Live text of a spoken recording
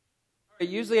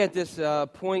Usually at this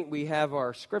point we have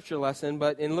our scripture lesson,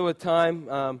 but in lieu of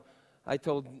time, I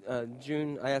told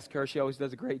June, I asked her, she always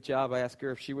does a great job, I asked her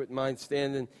if she wouldn't mind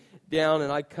standing down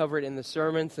and I cover it in the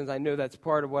sermon since I know that's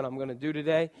part of what I'm going to do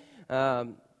today.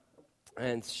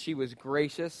 And she was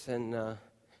gracious and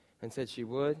said she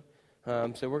would.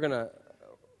 So we're going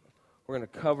to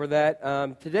cover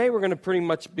that. Today we're going to pretty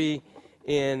much be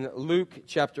in Luke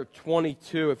chapter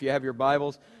 22. If you have your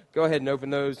Bibles, go ahead and open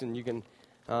those and you can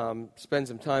spend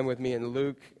some time with me in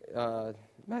Luke,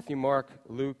 Matthew, Mark,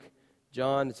 Luke,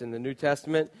 John. It's in the New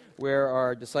Testament where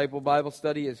our disciple Bible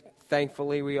study is.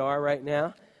 Thankfully, we are right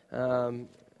now.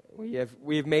 We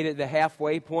have made it the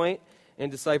halfway point in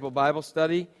disciple Bible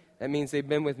study. That means they've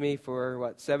been with me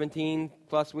for 17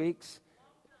 plus weeks,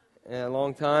 a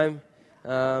long time,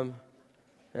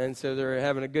 and so they're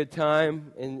having a good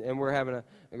time, and we're having a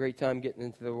great time getting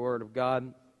into the Word of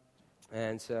God.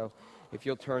 And so, if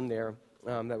you'll turn there.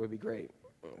 That would be great.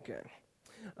 Okay.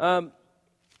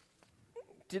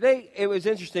 Today, it was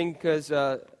interesting because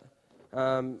I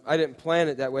didn't plan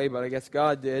it that way, but I guess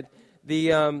God did. They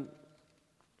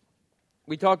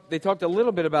talked a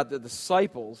little bit about the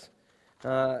disciples,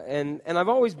 and I've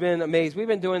always been amazed. We've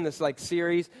been doing this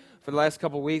series for the last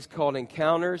couple of weeks called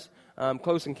Encounters,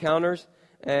 Close Encounters,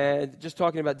 and just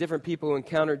talking about different people who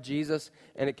encountered Jesus,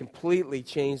 and it completely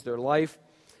changed their life,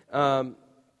 their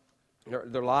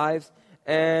lives.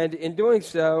 And in doing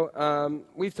so,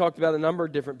 we've talked about a number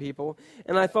of different people.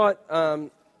 And I thought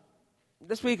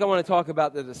this week I want to talk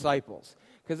about the disciples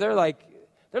because they're like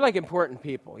important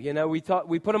people. You know, we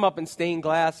put them up in stained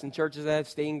glass in churches that have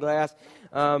stained glass.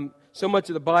 So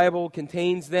much of the Bible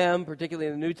contains them, particularly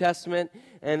in the New Testament,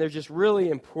 and they're just really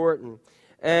important.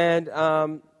 And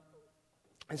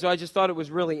so I just thought it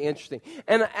was really interesting.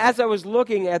 And as I was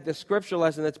looking at the scripture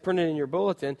lesson that's printed in your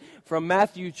bulletin from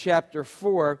Matthew chapter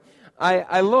 4,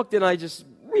 I looked and I just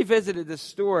revisited this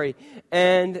story,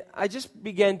 and I just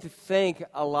began to think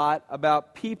a lot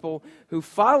about people who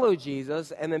follow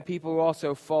Jesus and then people who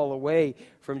also fall away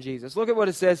from Jesus. Look at what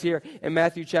it says here in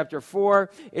Matthew chapter 4.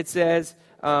 It says,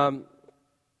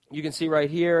 you can see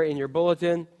right here in your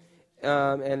bulletin,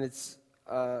 and it's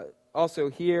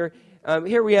also here.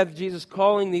 Here we have Jesus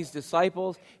calling these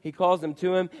disciples. He calls them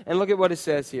to him. And look at what it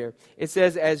says here. It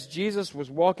says, as Jesus was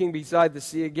walking beside the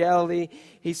Sea of Galilee,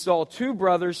 he saw two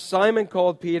brothers, Simon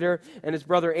called Peter and his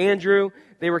brother Andrew.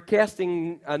 They were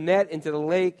casting a net into the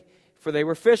lake, for they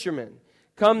were fishermen.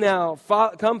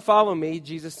 Come follow me,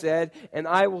 Jesus said, and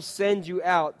I will send you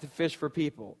out to fish for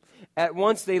people. At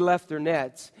once they left their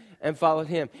nets and followed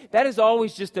him. That has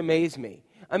always just amazed me.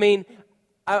 I mean,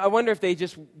 I wonder if they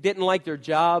just didn't like their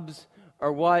jobs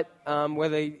or what, where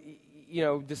they,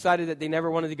 decided that they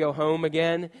never wanted to go home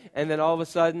again, and then all of a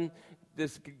sudden,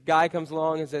 this guy comes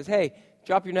along and says, hey,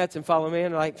 drop your nets and follow me,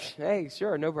 and they're like, hey,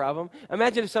 sure, no problem.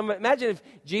 Imagine if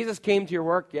Jesus came to your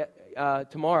work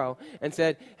tomorrow and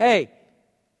said, hey,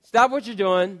 stop what you're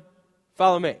doing,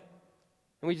 follow me.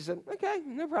 And we just said, okay,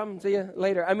 no problem, see you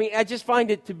later. I mean, I just find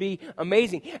it to be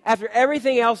amazing. After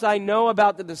everything else I know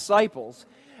about the disciples,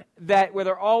 that where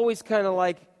they're always kind of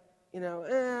like, I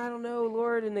don't know,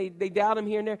 Lord, and they doubt him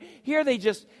here and there. Here they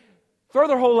just throw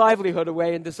their whole livelihood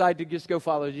away and decide to just go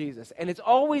follow Jesus. And it's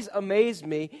always amazed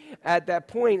me at that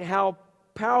point how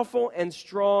powerful and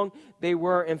strong they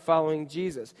were in following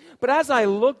Jesus. But as I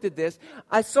looked at this,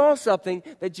 I saw something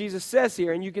that Jesus says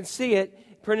here, and you can see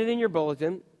it printed in your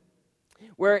bulletin,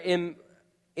 where in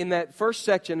that first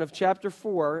section of chapter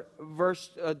 4,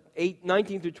 verse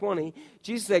 19 through 20,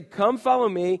 Jesus said, come follow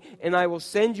me, and I will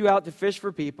send you out to fish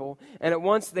for people. And at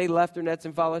once they left their nets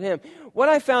and followed him. What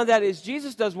I found out is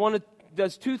Jesus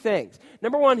does two things.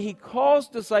 Number one, he calls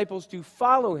disciples to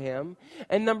follow him.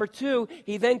 And number two,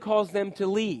 he then calls them to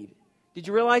lead. Did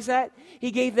you realize that?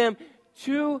 He gave them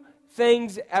two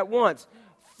things at once.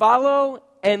 Follow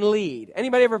and lead.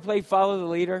 Anybody ever played Follow the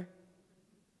Leader?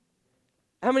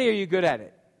 How many are you good at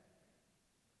it?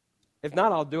 If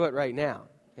not, I'll do it right now.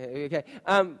 Okay.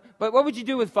 But what would you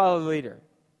do with Follow the Leader?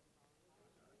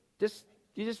 Isn't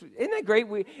that great?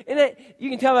 You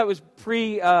can tell that was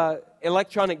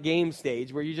pre-electronic game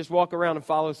stage where you just walk around and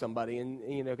follow somebody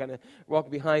and kind of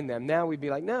walk behind them. Now we'd be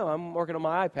like, no, I'm working on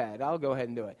my iPad. I'll go ahead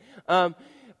and do it.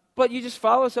 But you just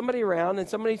follow somebody around, and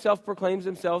somebody self-proclaims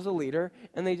themselves a leader,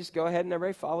 and they just go ahead and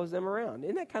everybody follows them around.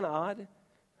 Isn't that kind of odd?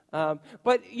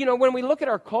 But, when we look at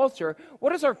our culture,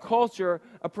 what does our culture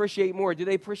appreciate more? Do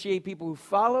they appreciate people who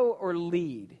follow or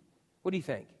lead? What do you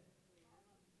think?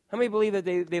 How many believe that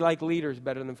they like leaders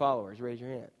better than followers? Raise your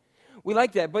hand. We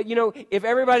like that. But, if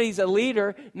everybody's a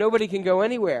leader, nobody can go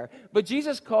anywhere. But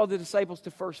Jesus called the disciples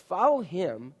to first follow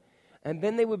him, and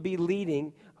then they would be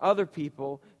leading other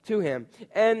people to him.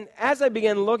 And as I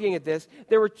began looking at this,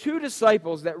 there were two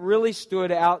disciples that really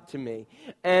stood out to me.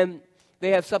 And they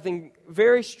have something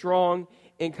very strong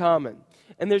in common.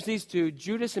 And there's these two,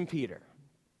 Judas and Peter,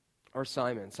 or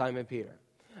Simon Peter.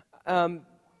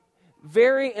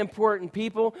 Very important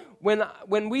people.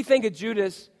 When we think of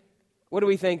Judas, what do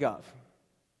we think of?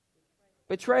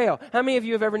 Betrayal. How many of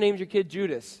you have ever named your kid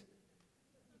Judas?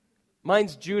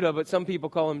 Mine's Judah, but some people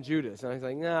call him Judas. And I was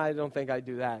like, no, I don't think I'd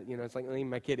do that. It's like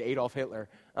naming my kid Adolf Hitler,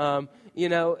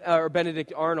 or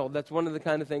Benedict Arnold. That's one of the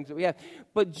kind of things that we have.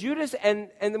 But Judas,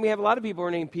 and then we have a lot of people who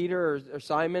are named Peter or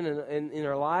Simon in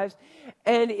our lives.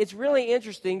 And it's really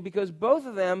interesting because both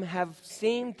of them have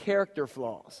same character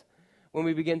flaws when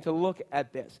we begin to look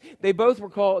at this. They both were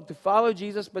called to follow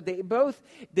Jesus, but they both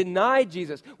denied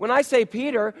Jesus. When I say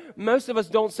Peter, most of us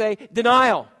don't say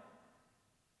denial.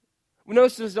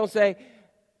 Most of us don't say,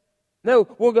 no,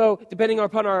 we'll go, depending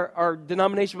upon our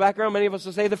denominational background, many of us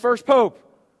will say the first pope,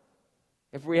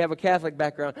 if we have a Catholic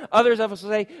background. Others of us will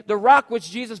say the rock which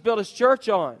Jesus built his church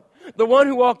on, the one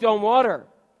who walked on water.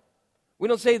 We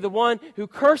don't say the one who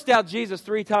cursed out Jesus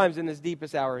 3 times in his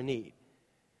deepest hour of need.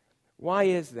 Why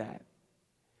is that?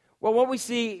 Well, what we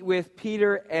see with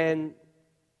Peter and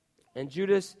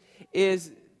Judas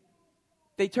is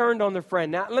they turned on their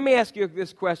friend. Now, let me ask you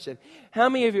this question. How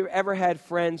many of you have ever had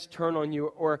friends turn on you,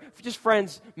 or just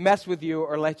friends mess with you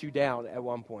or let you down at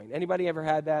one point? Anybody ever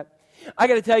had that? I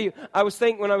got to tell you,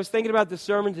 when I was thinking about this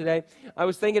sermon today, I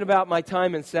was thinking about my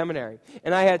time in seminary.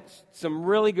 And I had some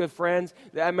really good friends.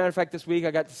 As a matter of fact, this week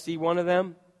I got to see one of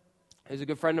them. He's a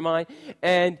good friend of mine.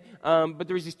 And but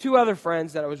there was these 2 other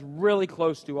friends that I was really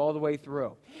close to all the way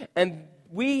through. And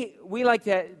we like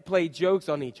to play jokes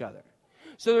on each other.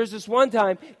 So there's this one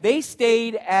time, they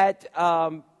stayed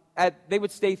they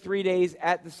would stay 3 days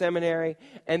at the seminary,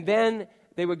 and then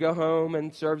they would go home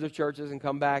and serve their churches and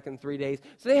come back in 3 days.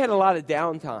 So they had a lot of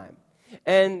downtime.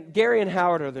 And Gary and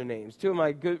Howard are their names, 2 of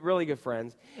my really good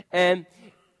friends. And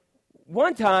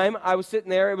one time, I was sitting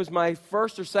there, it was my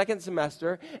first or second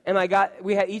semester, and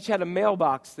we each had a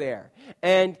mailbox there.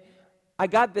 And I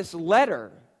got this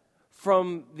letter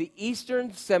from the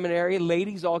Eastern Seminary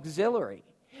Ladies Auxiliary.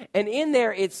 And in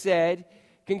there it said,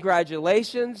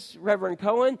 congratulations, Reverend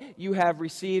Cohen, you have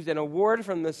received an award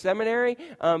from the seminary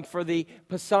for the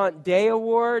Passant Day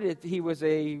Award. He was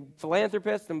a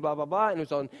philanthropist and blah, blah, blah, and it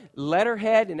was on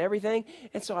letterhead and everything.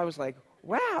 And so I was like,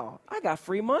 wow, I got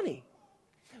free money.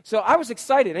 So I was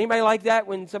excited. Anybody like that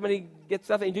when somebody gets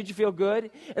stuff? And did you feel good?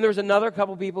 And there was another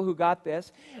couple people who got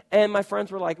this. And my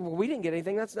friends were like, well, we didn't get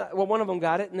anything. Well, one of them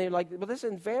got it. And they're like, well, this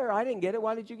isn't fair. I didn't get it.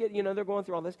 Why did you get it? They're going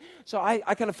through all this. So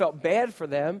I kind of felt bad for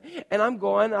them. And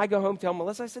I go home, tell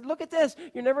Melissa, I said, look at this.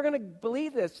 You're never going to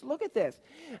believe this. Look at this.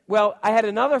 Well, I had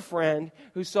another friend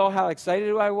who saw how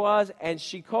excited I was. And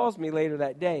she calls me later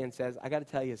that day and says, I got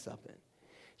to tell you something.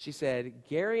 She said,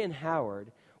 Gary and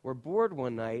Howard were bored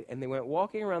one night, and they went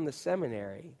walking around the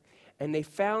seminary, and they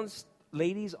found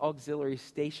Ladies Auxiliary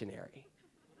stationery.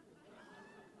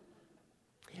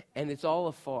 And it's all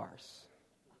a farce.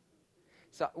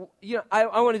 So,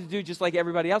 I wanted to do just like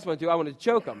everybody else wanted to do. I wanted to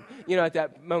choke them, at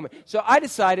that moment. So I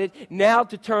decided now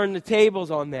to turn the tables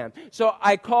on them. So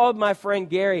I called my friend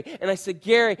Gary, and I said,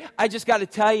 Gary, I just got to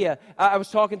tell you. I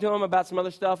was talking to him about some other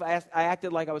stuff. I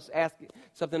acted like I was asking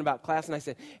something about class, and I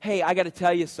said, hey, I got to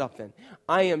tell you something.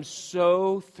 I am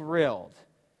so thrilled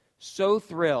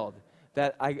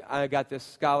that I got this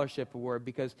scholarship award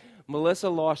because Melissa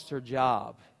lost her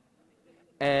job.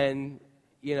 And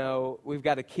we've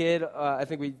got a kid. I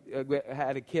think we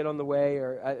had a kid on the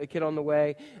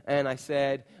way, and I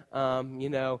said,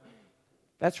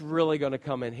 that's really going to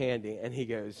come in handy. And he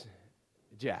goes,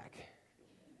 Jack.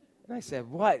 And I said,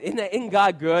 what? Isn't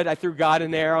God good? I threw God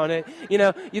in there on it.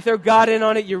 You throw God in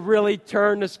on it, you really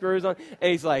turn the screws on.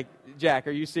 And he's like, Jack,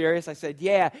 are you serious? I said,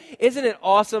 yeah. Isn't it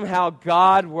awesome how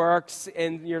God works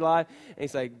in your life? And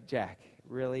he's like, Jack.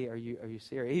 Really? Are you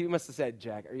serious? He must have said,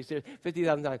 Jack, are you serious?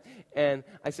 50,000 times. And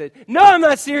I said, no, I'm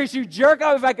not serious, you jerk.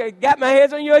 If I got my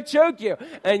hands on you, I'd choke you.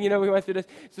 And, we went through this.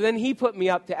 So then he put me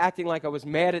up to acting like I was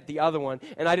mad at the other one,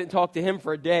 and I didn't talk to him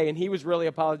for a day, and he was really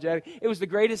apologetic. It was the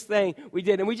greatest thing we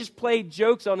did, and we just played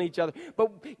jokes on each other.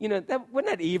 But, wasn't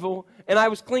that evil? And I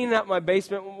was cleaning out my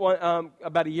basement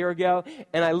about a year ago,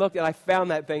 and I looked, and I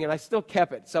found that thing, and I still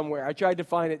kept it somewhere. I tried to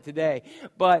find it today.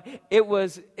 But it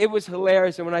was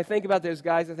hilarious, and when I think about those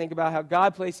guys, I think about how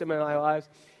God placed them in my lives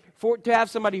to have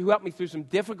somebody who helped me through some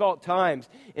difficult times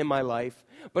in my life,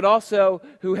 but also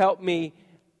who helped me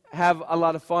have a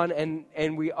lot of fun,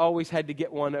 and we always had to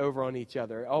get one over on each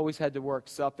other. Always had to work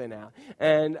something out.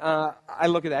 And I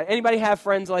look at that. Anybody have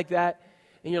friends like that?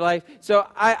 in your life. So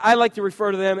I like to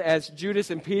refer to them as Judas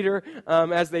and Peter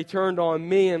as they turned on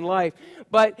me in life.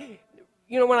 But,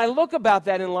 when I look about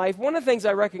that in life, one of the things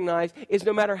I recognize is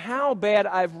no matter how bad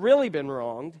I've really been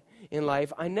wronged in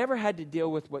life, I never had to deal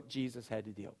with what Jesus had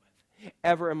to deal with,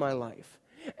 ever in my life.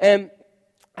 And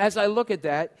as I look at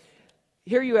that,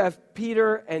 here you have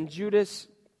Peter and Judas,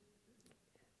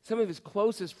 some of his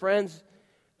closest friends,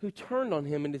 who turned on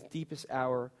him in his deepest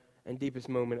hour and deepest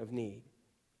moment of need.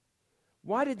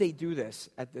 Why did they do this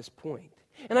at this point?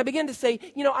 And I began to say,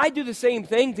 I do the same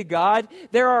thing to God.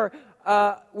 I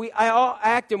all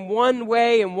act in one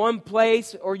way in one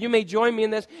place, or you may join me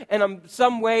in this, and I'm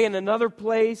some way in another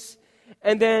place.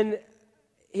 And then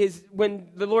when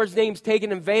the Lord's name's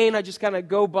taken in vain, I just kind of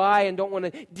go by and don't want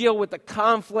to deal with the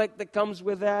conflict that comes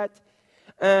with that.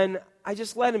 And I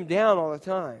just let him down all the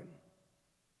time.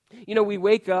 We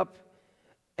wake up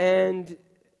and,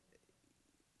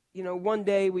 one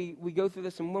day we go through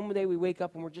this, and one day we wake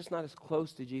up and we're just not as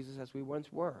close to Jesus as we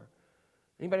once were.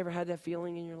 Anybody ever had that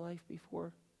feeling in your life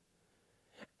before?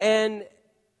 And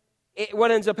what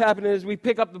ends up happening is we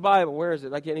pick up the Bible. Where is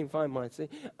it? I can't even find mine. See?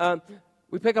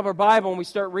 We pick up our Bible and we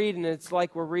start reading, and it's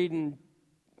like we're reading,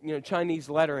 Chinese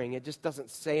lettering. It just doesn't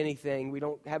say anything. We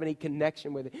don't have any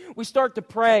connection with it. We start to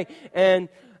pray, and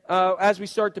as we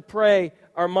start to pray,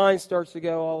 our mind starts to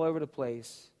go all over the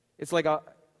place. It's like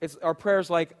our prayer's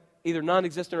like either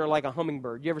non-existent or like a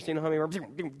hummingbird. You ever seen a hummingbird?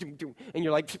 And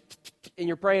you're like, and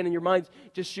you're praying, and your mind's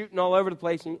just shooting all over the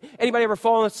place. Anybody ever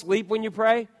fallen asleep when you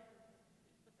pray?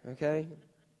 Okay.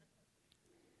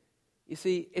 You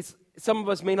see, some of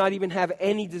us may not even have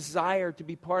any desire to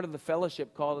be part of the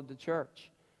fellowship called the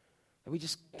church. We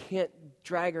just can't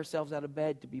drag ourselves out of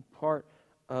bed to be part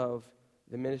of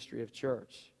the ministry of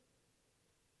church.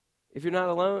 If you're not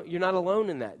alone, you're not alone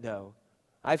in that, though.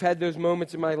 I've had those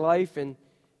moments in my life, and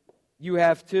you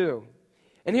have too.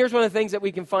 And here's one of the things that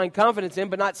we can find confidence in,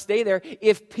 but not stay there.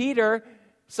 If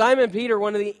Simon Peter,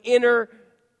 one of the inner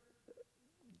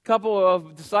couple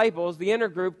of disciples, the inner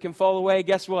group, can fall away,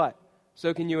 guess what?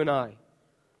 So can you and I.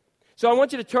 So I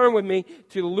want you to turn with me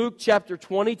to Luke chapter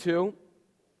 22,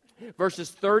 verses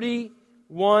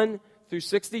 31 through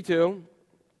 62.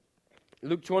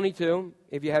 Luke 22,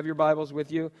 if you have your Bibles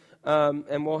with you,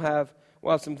 and we'll have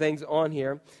some things on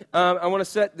here. I want to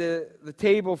set the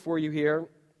table for you here.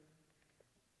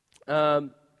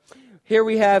 Here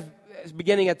we have,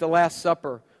 beginning at the Last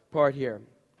Supper part here.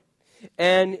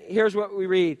 And here's what we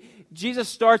read. Jesus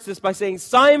starts this by saying,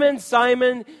 Simon,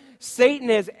 Simon, Satan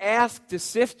has asked to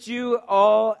sift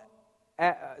all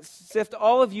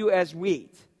of you as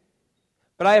wheat.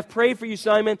 But I have prayed for you,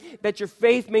 Simon, that your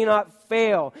faith may not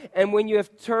fail. And when you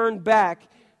have turned back,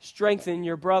 strengthen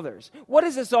your brothers. What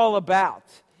is this all about?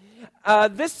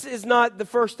 This is not the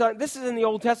first time. This is in the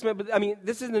Old Testament,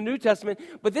 this is in the New Testament,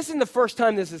 but this isn't the first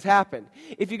time this has happened.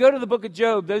 If you go to the book of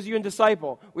Job, those of you in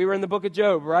Disciple, we were in the book of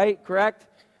Job, right? Correct?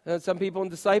 Some people in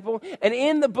Disciple. And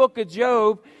in the book of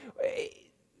Job,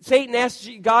 Satan asked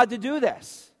God to do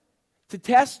this, to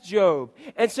test Job.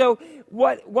 And so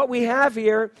what we have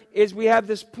here is we have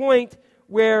this point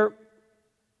where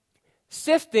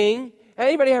sifting.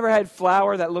 Anybody ever had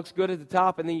flour that looks good at the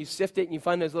top and then you sift it and you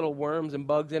find those little worms and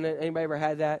bugs in it? Anybody ever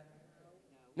had that?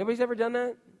 Nobody's ever done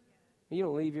that? You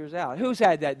don't leave yours out. Who's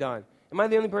had that done? Am I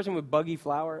the only person with buggy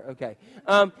flour? Okay.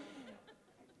 But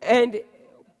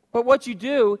what you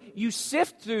do, you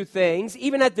sift through things,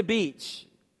 even at the beach,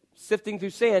 sifting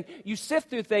through sand, you sift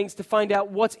through things to find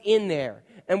out what's in there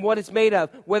and what it's made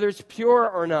of, whether it's pure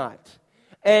or not.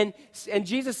 And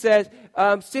Jesus says,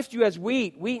 sift you as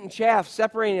wheat and chaff,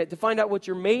 separating it to find out what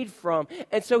you're made from.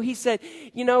 And so he said,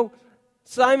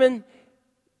 Simon,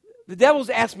 the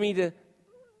devil's asked me to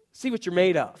see what you're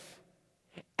made of.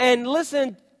 And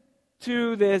listen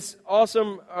to this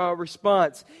awesome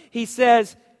response. He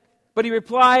says, but he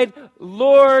replied,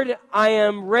 Lord, I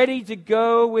am ready to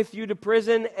go with you to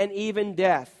prison and even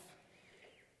death.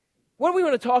 What we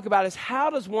want to talk about is how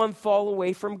does one fall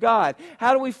away from God?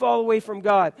 How do we fall away from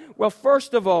God? Well,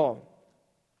 first of all,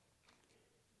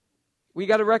 we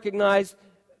got to recognize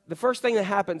the first thing that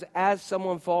happens as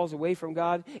someone falls away from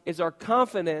God is our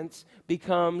confidence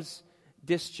becomes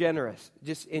disingenuous.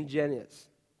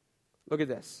 Look at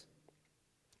this.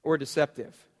 Or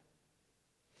deceptive.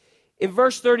 In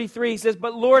verse 33, he says,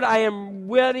 but Lord, I am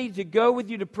ready to go with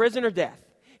you to prison or death.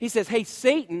 He says, hey,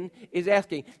 Satan is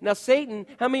asking. Now, Satan,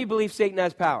 how many believe Satan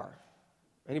has power?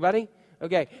 Anybody?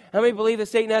 Okay. How many believe that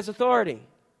Satan has authority?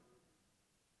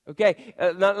 Okay,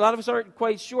 a lot of us aren't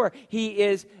quite sure. He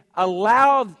is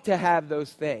allowed to have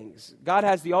those things. God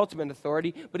has the ultimate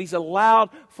authority, but he's allowed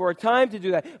for a time to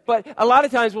do that. But a lot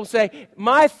of times we'll say,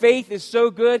 my faith is so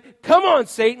good, come on,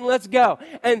 Satan, let's go.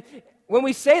 And when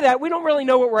we say that, we don't really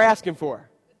know what we're asking for,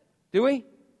 do we?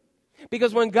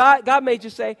 Because when God may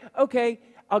just say, okay,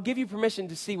 I'll give you permission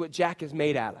to see what Jack is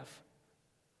made out of.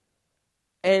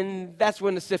 And that's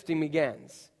when the sifting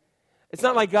begins. It's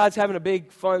not like God's having a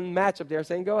big fun match up there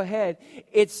saying, go ahead.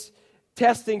 It's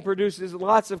testing produces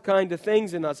lots of kind of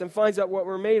things in us and finds out what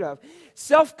we're made of.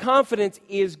 Self-confidence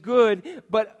is good,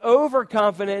 but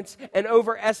overconfidence and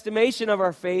overestimation of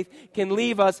our faith can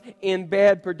leave us in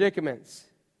bad predicaments.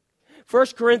 1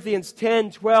 Corinthians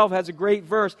 10:12 has a great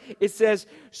verse. It says,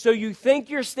 so you think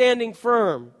you're standing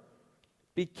firm.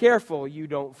 Be careful you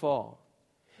don't fall.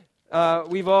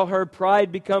 We've all heard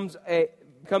pride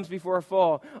comes before a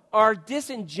fall. Our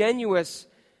disingenuous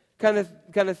kind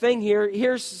of thing here.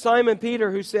 Here's Simon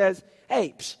Peter who says,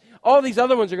 hey, all these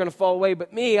other ones are going to fall away,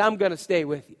 but me, I'm going to stay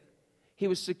with you. He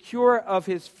was secure of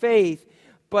his faith,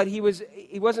 but he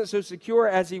wasn't so secure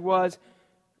as he was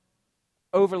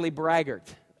overly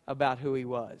braggart about who he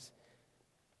was.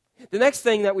 The next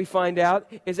thing that we find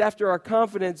out is after our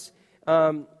confidence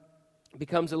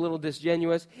becomes a little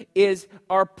disingenuous, is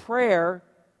our prayer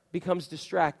becomes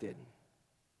distracted.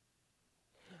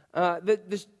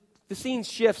 The scene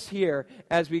shifts here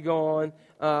as we go on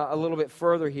a little bit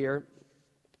further here.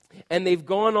 And they've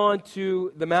gone on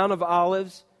to the Mount of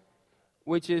Olives,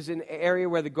 which is an area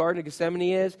where the Garden of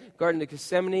Gethsemane is. Garden of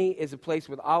Gethsemane is a place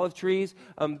with olive trees.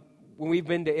 When we've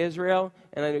been to Israel,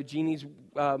 and I know Jeannie's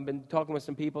been talking with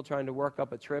some people trying to work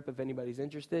up a trip if anybody's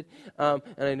interested, and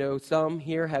I know some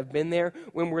here have been there.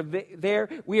 When we're there,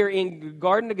 we are in the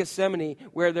Garden of Gethsemane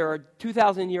where there are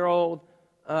 2,000-year-old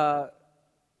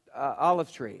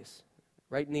olive trees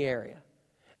right in the area.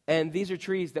 And these are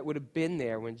trees that would have been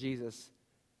there when Jesus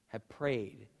had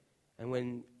prayed and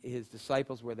when his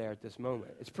disciples were there at this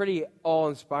moment. It's pretty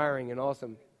awe-inspiring and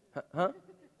awesome. Huh?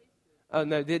 Oh,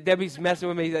 no, Debbie's messing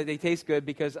with me that they taste good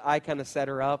because I kind of set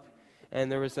her up. And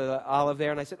there was an olive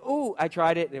there, and I said, oh, I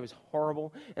tried it, and it was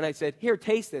horrible. And I said, here,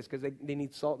 taste this, because they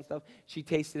need salt and stuff. She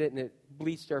tasted it, and it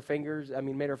bleached her fingers,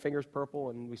 made her fingers purple,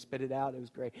 and we spit it out. It was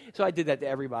great. So I did that to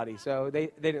everybody, so they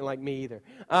didn't like me either.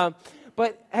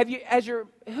 But have you,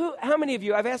 how many of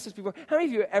you, I've asked this before, how many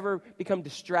of you ever become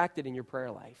distracted in your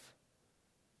prayer life?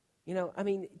 You know,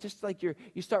 just like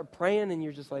you start praying, and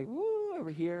you're just like, woo, over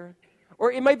here.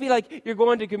 Or it might be like you're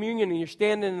going to communion and you're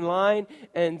standing in line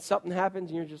and something happens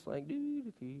and you're just like,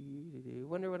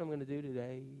 wonder what I'm going to do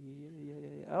today.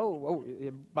 Oh,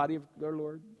 body of our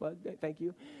Lord, blood, thank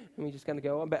you. And we just kind of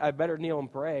go, I better kneel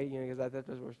and pray, because that's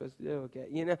what we're supposed to do.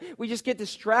 Okay, we just get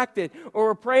distracted, or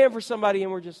we're praying for somebody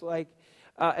and we're just like,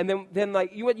 and then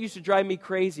like what used to drive me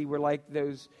crazy were like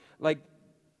those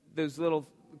little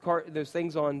those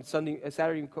things on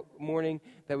Saturday morning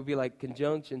that would be like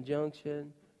conjunction,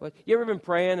 junction. What? You ever been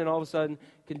praying and all of a sudden,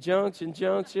 conjunction,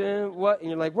 junction, what? And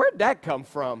you're like, where'd that come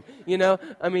from? You're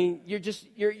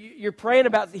praying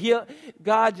about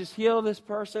God, just heal this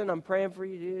person. I'm praying for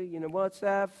you, what's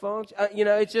that function?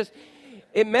 It's just,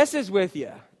 it messes with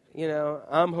you.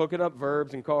 I'm hooking up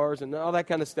verbs and cars and all that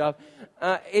kind of stuff.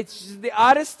 It's the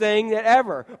oddest thing that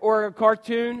ever. Or a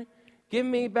cartoon, give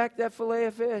me back that fillet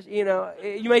of fish.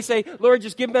 You may say, Lord,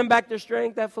 just give them back their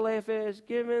strength, that fillet of fish.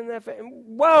 Give them that fish.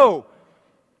 Whoa!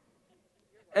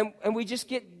 And we just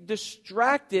get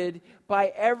distracted by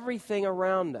everything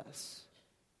around us.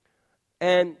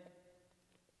 And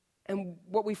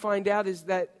what we find out is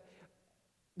that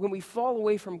when we fall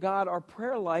away from God, our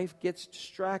prayer life gets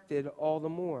distracted all the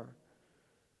more.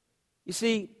 You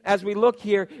see, as we look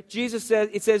here,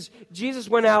 it says Jesus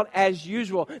went out as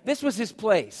usual. This was his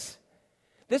place.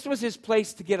 This was his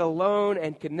place to get alone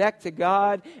and connect to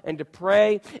God and to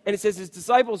pray. And it says his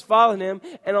disciples followed him.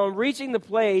 And on reaching the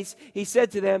place, he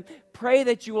said to them, pray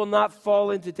that you will not fall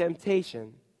into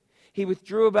temptation. He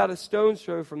withdrew about a stone's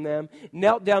throw from them,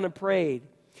 knelt down and prayed,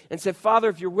 and said, Father,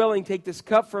 if you're willing, take this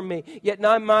cup from me. Yet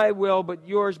not my will, but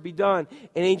yours be done.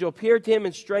 An angel appeared to him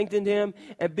and strengthened him.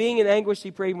 And being in anguish,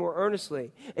 he prayed more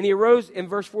earnestly. And he arose, in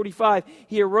verse 45,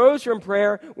 he arose from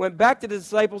prayer, went back to the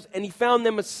disciples, and he found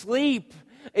them asleep,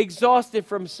 exhausted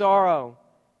from sorrow.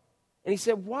 And he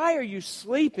said, why are you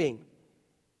sleeping?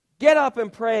 Get up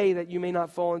and pray that you may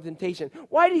not fall into temptation.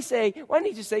 Why didn't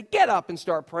he just say, get up and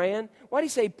start praying? Why did he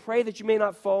say, pray that you may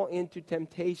not fall into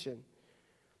temptation?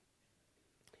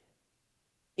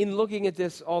 In looking at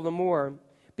this all the more,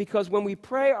 because when we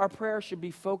pray, our prayer should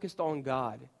be focused on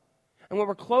God. And when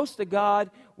we're close to God,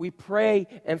 we pray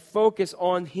and focus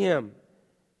on him.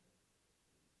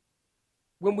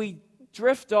 when we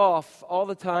drift off all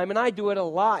the time, and I do it a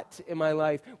lot in my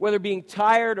life, whether being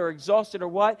tired or exhausted or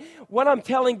what I'm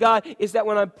telling God is that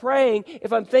when I'm praying,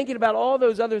 if I'm thinking about all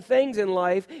those other things in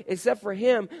life except for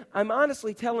Him, I'm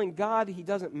honestly telling God He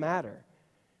doesn't matter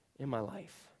in my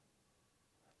life.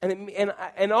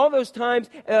 And all those times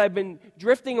that I've been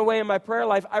drifting away in my prayer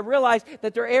life, I realize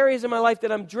that there are areas in my life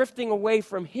that I'm drifting away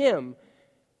from Him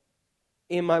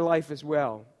in my life as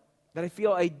well. That I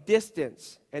feel a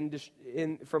distance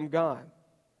from God.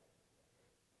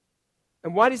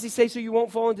 And why does He say so you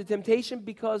won't fall into temptation?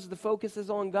 Because the focus is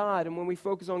on God. And when we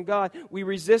focus on God, we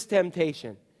resist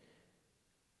temptation.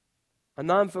 A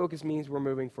non-focus means we're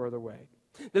moving further away.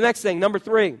 The next thing, number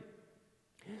 3.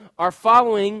 Our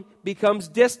following becomes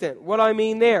distant. What do I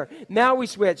mean there? Now we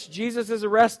switch. Jesus is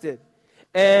arrested.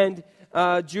 And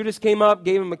Judas came up,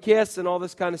 gave him a kiss and all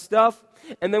this kind of stuff.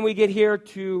 And then we get here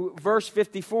to verse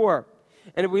 54.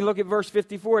 And if we look at verse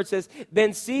 54, it says,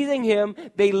 Then seizing him,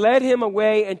 they led him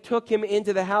away and took him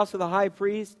into the house of the high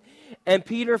priest. And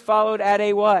Peter followed at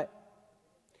a what?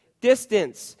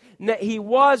 Distance. He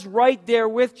was right there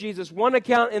with Jesus. One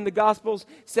account in the Gospels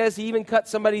says he even cut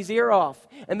somebody's ear off.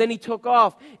 And then he took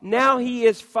off. Now he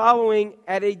is following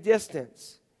at a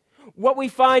distance. What we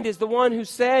find is the one who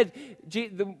said,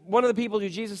 one of the people who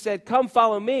Jesus said, come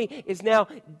follow me, is now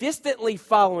distantly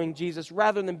following Jesus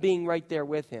rather than being right there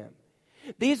with him.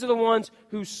 These are the ones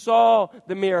who saw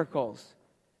the miracles,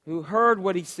 who heard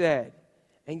what he said,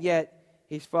 and yet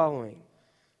he's following.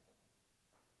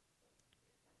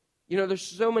 You know, there's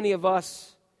so many of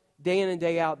us, day in and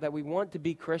day out, that we want to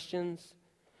be Christians,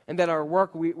 and that our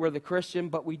work, we're the Christian,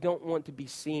 but we don't want to be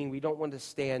seen. We don't want to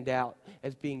stand out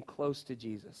as being close to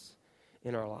Jesus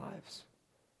in our lives.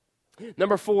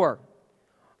 Number 4,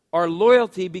 our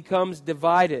loyalty becomes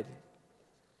divided.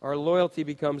 Our loyalty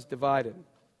becomes divided.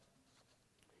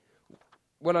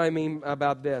 What do I mean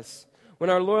about this? When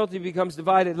our loyalty becomes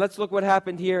divided, let's look what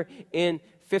happened here in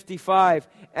 55.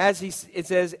 It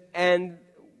says, and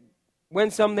when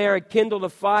some there had kindled a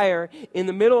fire in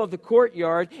the middle of the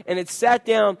courtyard, and it sat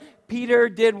down, Peter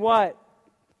did what?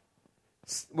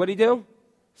 What did he do?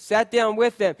 Sat down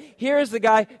with them. Here's the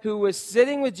guy who was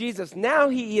sitting with Jesus. Now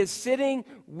he is sitting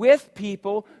with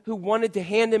people who wanted to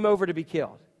hand him over to be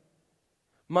killed.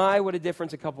 My, what a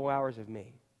difference a couple hours have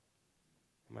made.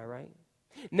 Am I right?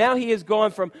 Now he has gone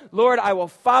from, Lord, I will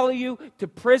follow you, to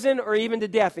prison or even to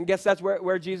death. And guess that's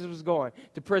where Jesus was going,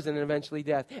 to prison and eventually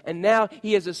death. And now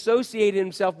he has associated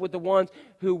himself with the ones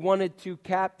who wanted to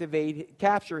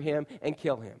capture him and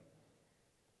kill him.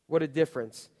 What a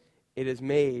difference it has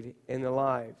made in the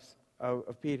lives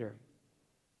of Peter.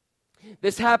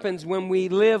 This happens when we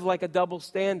live like a double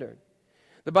standard.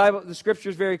 The Scripture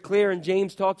is very clear, and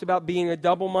James talks about being a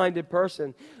double-minded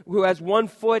person who has one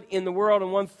foot in the world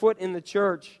and one foot in the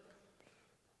church.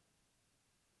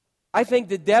 I think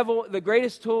the devil,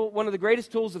 one of the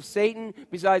greatest tools of Satan,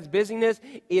 besides busyness,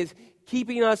 is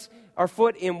keeping our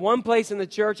foot in one place in the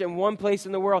church and one place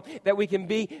in the world, that we can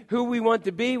be who we want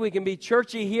to be, we can be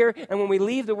churchy here, and when we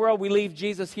leave the world, we leave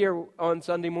Jesus here on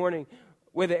Sunday morning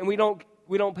with it, and we don't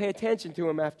pay attention to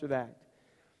him after that.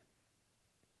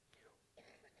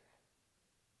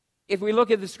 If we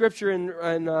look at the Scripture in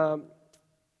the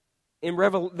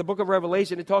book of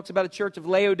Revelation, it talks about a church of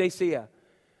Laodicea.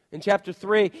 In chapter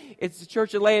 3, it's the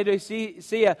church of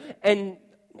Laodicea, and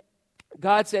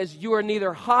God says, you are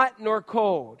neither hot nor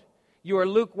cold. You are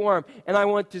lukewarm, and I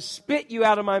want to spit you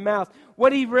out of my mouth.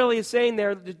 What he really is saying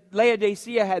there,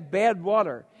 Laodicea had bad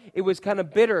water. It was kind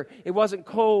of bitter. It wasn't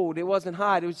cold. It wasn't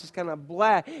hot. It was just kind of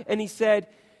blah. And he said,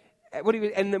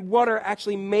 and the water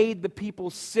actually made the people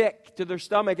sick to their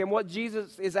stomach. And what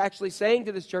Jesus is actually saying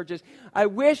to this church is, I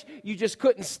wish you just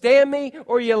couldn't stand me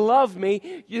or you love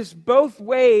me. Just both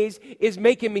ways is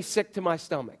making me sick to my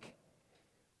stomach.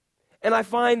 And I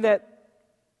find that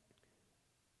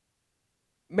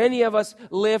many of us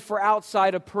live for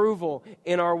outside approval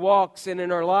in our walks and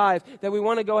in our lives, that we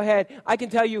want to go ahead. I can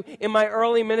tell you, in my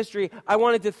early ministry, I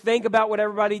wanted to think about what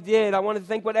everybody did. I wanted to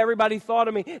think what everybody thought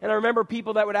of me. And I remember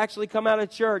people that would actually come out of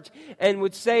church and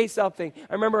would say something.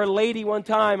 I remember a lady one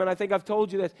time, and I think I've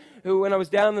told you this, who when I was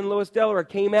down in Lewis, Delaware,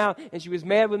 came out and she was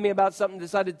mad with me about something,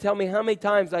 decided to tell me how many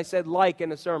times I said like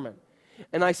in a sermon.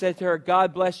 And I said to her,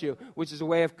 God bless you, which is a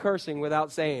way of cursing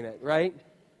without saying it, right?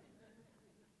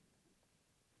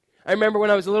 I remember when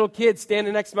I was a little kid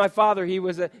standing next to my father.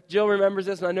 Jill remembers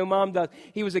this, and I know Mom does.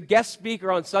 He was a guest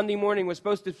speaker on Sunday morning, was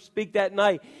supposed to speak that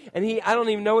night. And I don't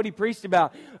even know what he preached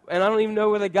about. And I don't even know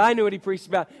whether the guy knew what he preached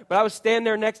about. But I was standing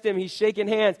there next to him. He's shaking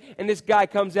hands. And this guy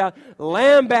comes out,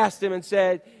 lambasted him and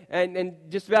said, and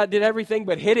just about did everything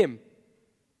but hit him.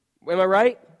 Am I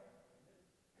right?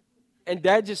 And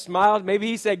Dad just smiled. Maybe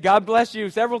he said, God bless you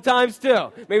several times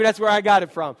too. Maybe that's where I got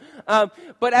it from.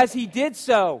 But as he did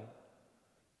so,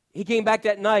 he came back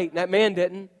that night, and that man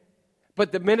didn't.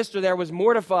 But the minister there was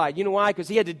mortified. You know why? Because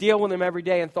he had to deal with him every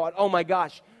day and thought, oh my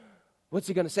gosh, what's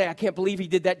he going to say? I can't believe he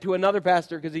did that to another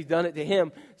pastor because he's done it to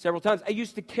him several times. I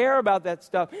used to care about that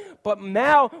stuff. But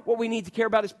now what we need to care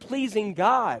about is pleasing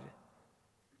God.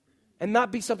 And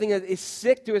not be something that is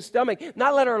sick to his stomach.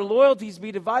 Not let our loyalties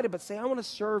be divided, but say, I want to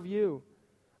serve you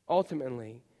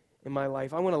ultimately in my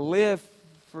life. I want to live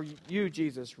for you,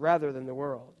 Jesus, rather than the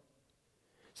world.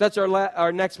 So that's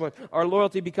our next one. Our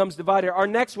loyalty becomes divided. Our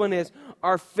next one is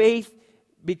our faith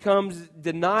becomes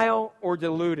denial or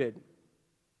diluted.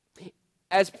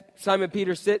 As Simon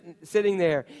Peter sitting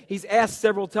there, he's asked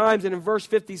several times, and in verse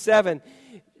 57,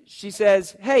 she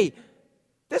says, hey,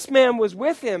 this man was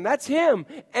with him. That's him.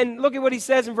 And look at what he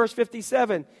says in verse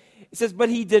 57. He says, but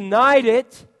he denied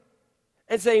it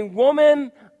and saying,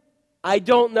 woman, I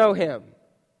don't know him.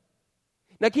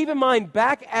 Now keep in mind,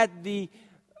 back at the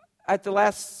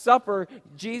Last Supper,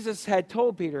 Jesus had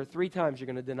told Peter 3 times, you're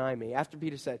going to deny me. After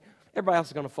Peter said, everybody else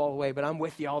is going to fall away, but I'm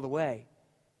with you all the way.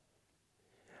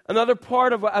 Another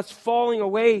part of us falling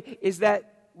away is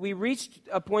that we reached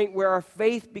a point where our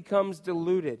faith becomes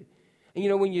diluted. And you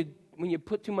know, when you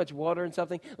put too much water in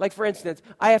something, like for instance,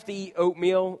 I have to eat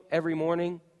oatmeal every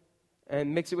morning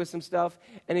and mix it with some stuff.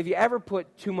 And if you ever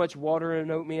put too much water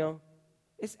in oatmeal,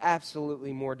 it's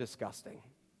absolutely more disgusting.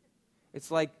 It's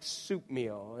like soup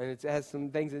meal, and it has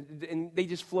some things, and they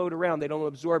just float around. They don't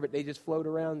absorb it. They just float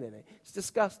around in it. It's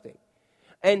disgusting.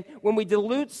 And when we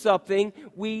dilute something,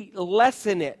 we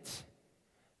lessen it.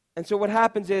 And so what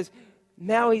happens is,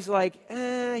 now he's like,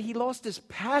 he lost his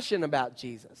passion about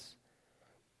Jesus.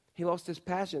 He lost his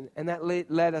passion, and that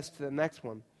led us to the next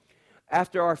one.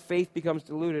 After our faith becomes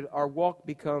diluted, our walk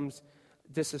becomes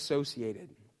disassociated.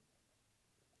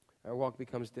 Our walk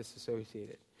becomes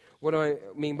disassociated. What do I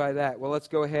mean by that? Well, let's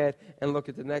go ahead and look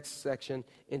at the next section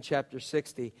in chapter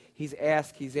 60. He's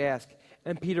asked.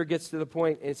 And Peter gets to the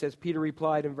point, and it says, Peter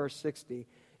replied in verse 60.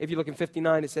 If you look in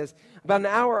 59, it says, about an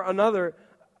hour another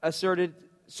asserted,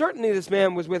 certainly this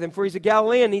man was with him, for he's a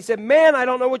Galilean. He said, man, I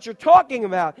don't know what you're talking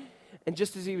about. And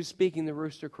just as he was speaking, the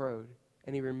rooster crowed,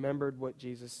 and he remembered what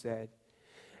Jesus said.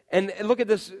 And look at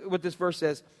this, what this verse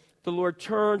says. The Lord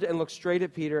turned and looked straight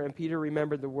at Peter, and Peter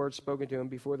remembered the words spoken to him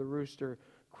before the rooster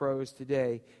crows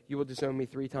today. You will disown me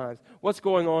 3 times. What's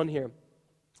going on here?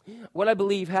 What I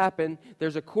believe happened,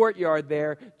 there's a courtyard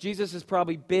there. Jesus has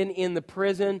probably been in the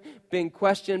prison, been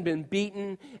questioned, been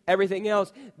beaten, everything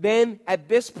else. Then, at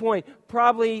this point,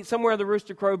 probably somewhere the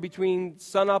rooster crowed between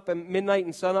sunup and midnight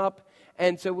and sunup.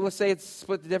 And so let's say it's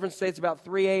split the difference, say it's about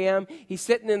 3 a.m. He's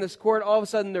sitting in this court. All of a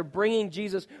sudden, they're bringing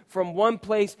Jesus from one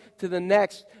place to the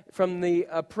next, from the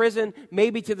prison,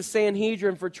 maybe to the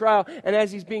Sanhedrin for trial. And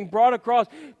as he's being brought across,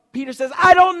 Peter says,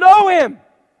 I don't know him.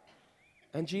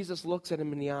 And Jesus looks at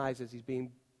him in the eyes as he's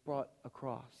being brought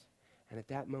across. And at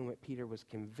that moment, Peter was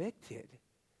convicted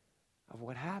of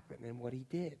what happened and what he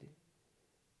did.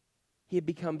 He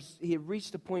had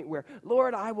reached a point where,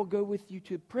 Lord, I will go with you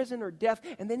to prison or death.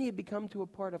 And then he had become to a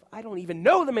part of, I don't even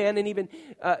know the man. And even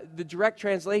the direct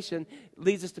translation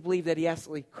leads us to believe that he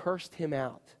actually cursed him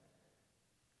out.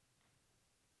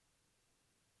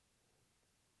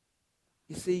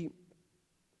 You see,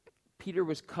 Peter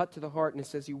was cut to the heart, and it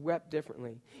says he wept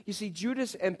differently. You see,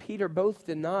 Judas and Peter both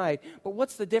denied, but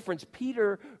what's the difference?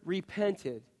 Peter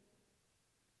repented.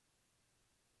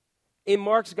 In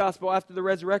Mark's gospel, after the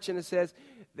resurrection, it says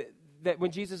that when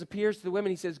Jesus appears to the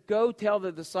women, he says, go tell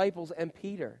the disciples and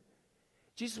Peter.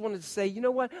 Jesus wanted to say, you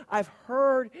know what? I've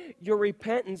heard your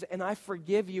repentance, and I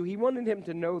forgive you. He wanted him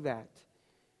to know that.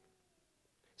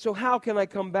 So how can I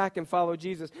come back and follow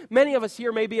Jesus? Many of us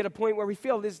here may be at a point where we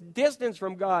feel this distance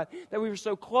from God, that we were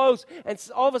so close, and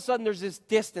all of a sudden there's this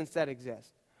distance that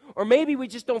exists. Or maybe we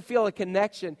just don't feel a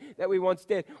connection that we once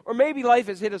did. Or maybe life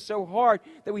has hit us so hard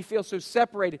that we feel so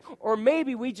separated. Or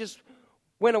maybe we just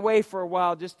went away for a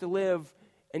while just to live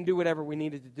and do whatever we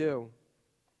needed to do.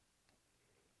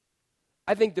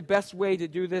 I think the best way to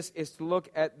do this is to look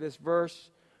at this verse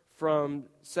from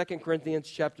 2 Corinthians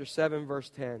chapter 7, verse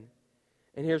 10.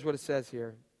 And here's what it says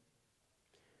here.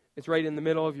 It's right in the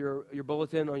middle of your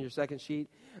bulletin on your second sheet.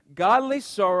 Godly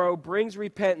sorrow brings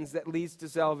repentance that leads to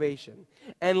salvation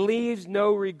and leaves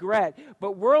no regret.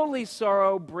 But worldly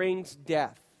sorrow brings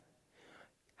death.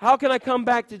 How can I come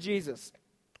back to Jesus?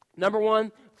 Number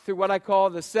one, through what I call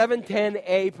the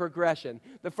 7-10-A progression.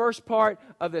 The first part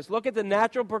of this. Look at the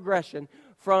natural progression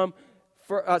from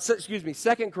 2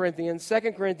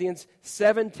 Corinthians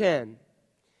 7:10.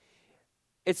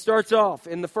 It starts off,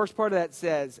 in the first part of that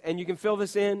says, and you can fill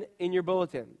this in your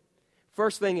bulletin.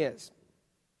 First thing is,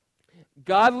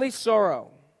 godly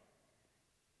sorrow.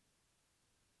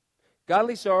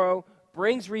 Godly sorrow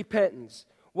brings repentance.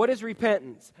 What is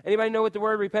repentance? Anybody know what the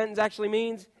word repentance actually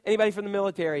means? Anybody from the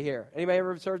military here? Anybody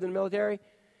ever served in the military?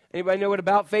 Anybody know what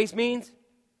about face means?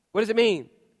 What does it mean?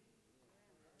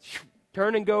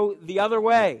 Turn and go the other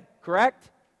way, correct?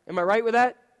 Am I right with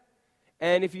that?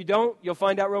 And if you don't, you'll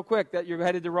find out real quick that you're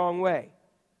headed the wrong way.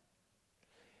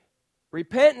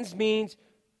 Repentance means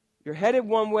you're headed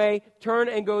one way, turn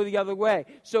and go the other way.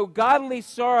 So godly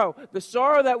sorrow, the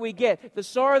sorrow that we get, the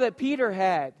sorrow that Peter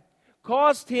had,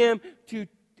 caused him to,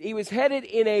 he was headed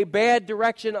in a bad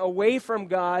direction away from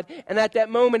God, and at that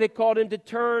moment it called him to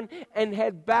turn and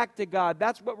head back to God.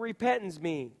 That's what repentance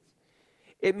means.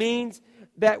 It means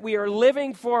that we are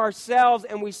living for ourselves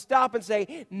and we stop and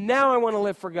say, now I want to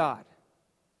live for God.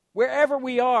 Wherever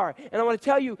we are. And I want to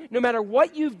tell you, no matter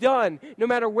what you've done, no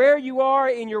matter where you are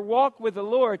in your walk with the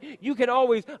Lord, you can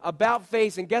always about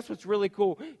face. And guess what's really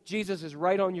cool? Jesus is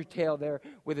right on your tail there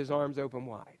with his arms open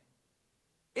wide.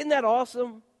 Isn't that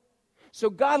awesome? So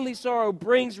godly sorrow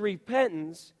brings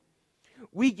repentance.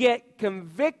 We get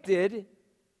convicted.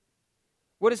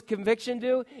 What does conviction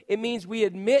do? It means we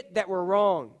admit that we're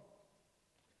wrong.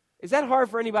 Is that hard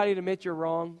for anybody to admit you're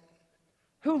wrong?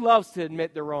 Who loves to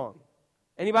admit they're wrong?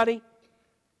 Anybody?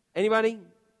 Anybody?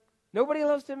 Nobody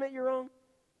loves to admit you're wrong?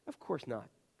 Of course not,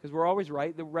 because we're always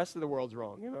right. The rest of the world's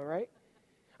wrong, right?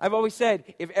 I've always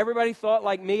said, if everybody thought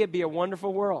like me, it'd be a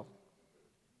wonderful world.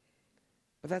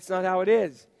 But that's not how it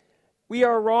is. We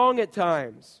are wrong at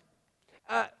times.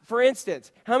 For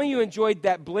instance, how many of you enjoyed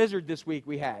that blizzard this week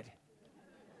we had?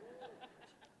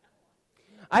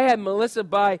 I had Melissa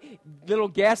buy little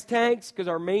gas tanks because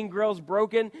our main grill's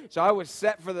broken, so I was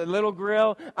set for the little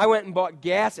grill. I went and bought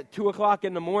gas at 2 o'clock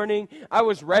in the morning. I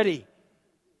was ready.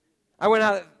 I went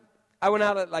out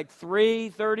at like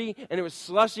 3:30, and it was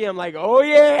slushy. I'm like, oh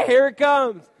yeah, here it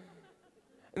comes.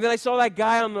 And then I saw that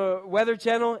guy on the Weather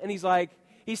Channel, and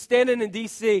he's standing in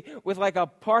D.C. with like a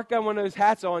parka, one of those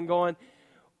hats on, going,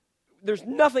 there's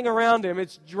nothing around him.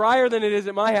 It's drier than it is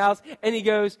at my house. And he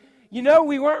goes,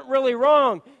 we weren't really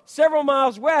wrong. Several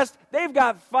miles west, they've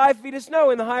got 5 feet of snow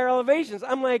in the higher elevations.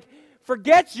 I'm like,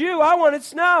 forget you, I wanted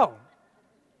snow.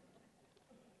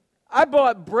 I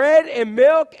bought bread and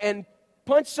milk and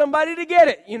punched somebody to get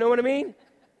it. You know what I mean?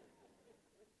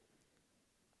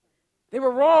 They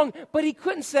were wrong, but he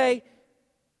couldn't say,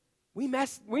 we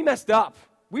messed up.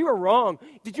 We were wrong.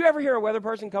 Did you ever hear a weather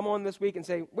person come on this week and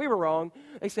say, we were wrong?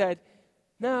 They said,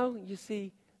 no, you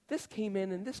see, this came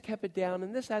in and this kept it down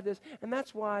and this had this, and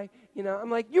that's why, I'm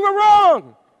like, you were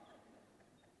wrong.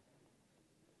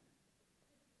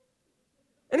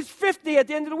 And it's 50 at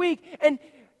the end of the week. And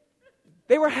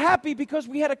they were happy because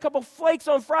we had a couple flakes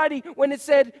on Friday when it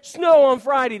said snow on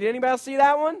Friday. Did anybody else see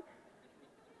that one?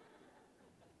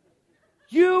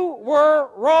 You were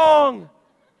wrong.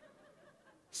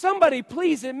 Somebody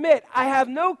please admit, I have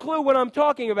no clue what I'm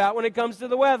talking about when it comes to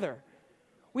the weather.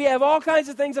 We have all kinds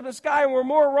of things up in the sky, and we're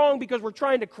more wrong because we're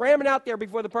trying to cram it out there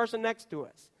before the person next to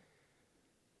us.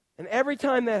 And every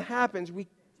time that happens,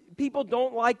 people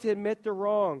don't like to admit they're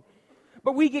wrong.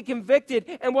 But we get convicted,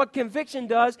 and what conviction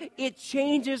does, it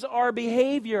changes our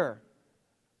behavior.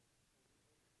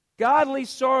 Godly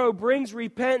sorrow brings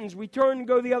repentance. We turn and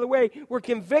go the other way. We're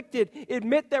convicted,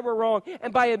 admit that we're wrong,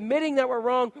 and by admitting that we're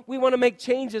wrong, we want to make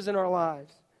changes in our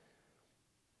lives.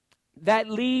 That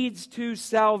leads to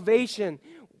salvation.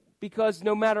 Because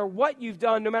no matter what you've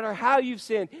done, no matter how you've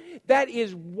sinned, that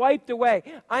is wiped away.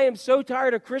 I am so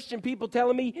tired of Christian people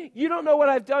telling me, you don't know what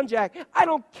I've done, Jack. I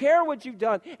don't care what you've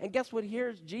done. And guess what?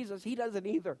 Here's Jesus. He doesn't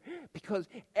either. Because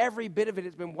every bit of it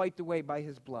has been wiped away by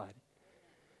his blood.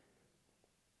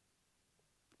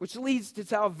 Which leads to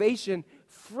salvation,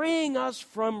 freeing us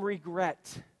from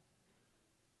regret.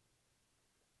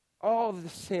 All the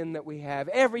sin that we have,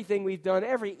 everything we've done,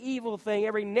 every evil thing,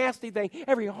 every nasty thing,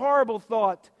 every horrible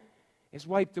thought is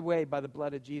wiped away by the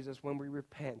blood of Jesus when we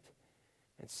repent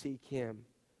and seek him.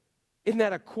 Isn't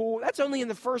that a cool? That's only in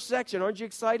the first section. Aren't you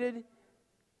excited?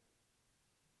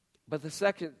 But the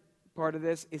second part of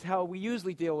this is how we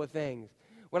usually deal with things.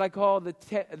 What I call the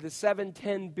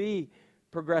 7-10B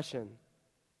progression.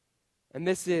 And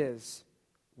this is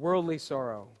worldly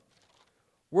sorrow.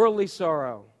 Worldly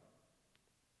sorrow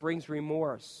brings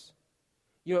remorse.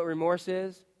 You know what remorse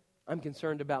is? I'm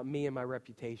concerned about me and my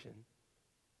reputation.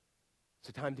 It's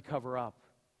a time to cover up.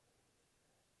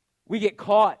 We get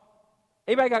caught.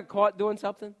 Anybody got caught doing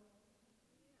something?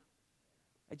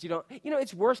 That you don't.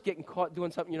 It's worse getting caught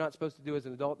doing something you're not supposed to do as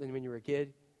an adult than when you were a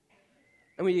kid.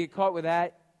 And when you get caught with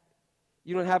that,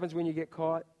 You know what happens when you get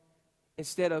caught?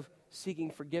 Instead of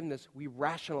seeking forgiveness, we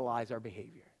rationalize our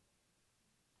behavior.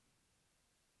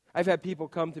 I've had people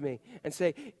come to me and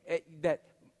say that,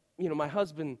 my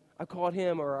husband, I caught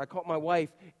him or I caught my wife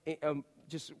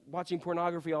just watching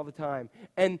pornography all the time.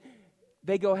 And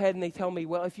they go ahead and they tell me,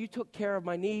 well, if you took care of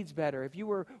my needs better, if you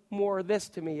were more this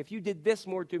to me, if you did this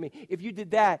more to me, if you did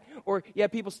that, or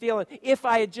people stealing, if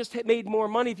I had just made more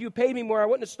money, if you paid me more, I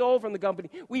wouldn't have stole from the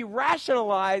company. We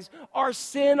rationalize our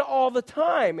sin all the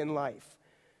time in life.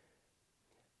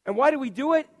 And why do we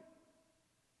do it?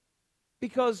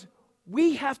 Because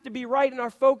we have to be right and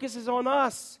our focus is on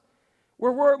us.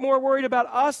 We're more worried about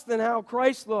us than how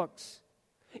Christ looks.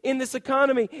 In this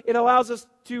economy, it allows us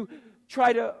to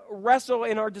try to wrestle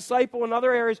in our disciple and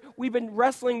other areas. We've been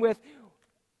wrestling with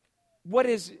what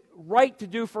is right to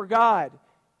do for God.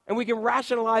 And we can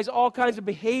rationalize all kinds of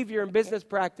behavior and business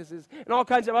practices and all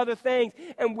kinds of other things,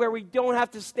 and where we don't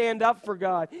have to stand up for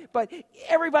God. But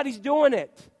everybody's doing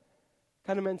it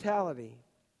kind of mentality.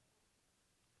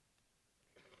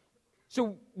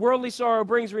 So worldly sorrow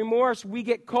brings remorse. We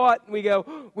get caught and we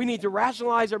go, we need to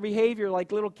rationalize our behavior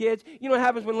like little kids. You know what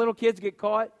happens when little kids get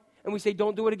caught and we say,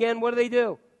 don't do it again? What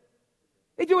do?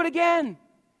 They do it again.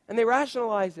 And they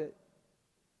rationalize it.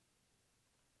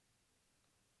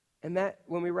 And that,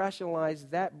 when we rationalize,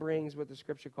 that brings what the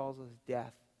Scripture calls us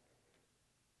death.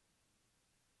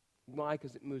 Why?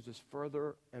 Because it moves us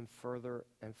further and further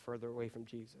and further away from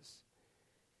Jesus.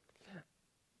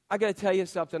 I got to tell you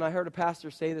something. I heard a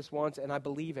pastor say this once, and I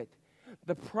believe it.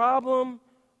 The problem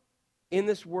in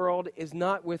this world is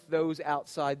not with those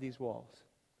outside these walls.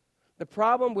 The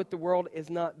problem with the world is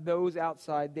not those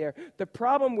outside there. The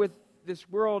problem with this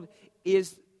world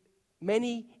is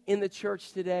many in the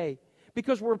church today.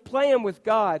 Because we're playing with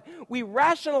God. We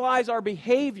rationalize our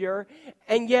behavior,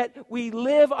 and yet we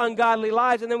live ungodly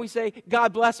lives, and then we say,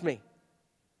 God bless me.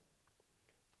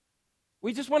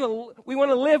 We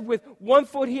want to live with one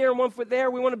foot here and one foot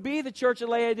there. We want to be the church of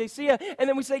Laodicea. And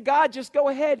then we say, God, just go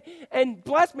ahead and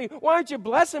bless me. Why aren't you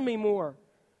blessing me more?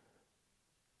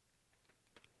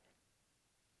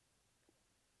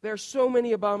 There are so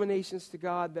many abominations to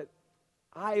God that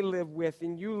I live with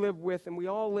and you live with and we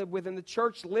all live with and the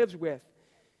church lives with.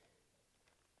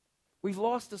 We've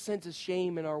lost a sense of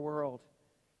shame in our world.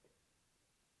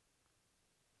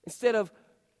 Instead of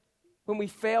when we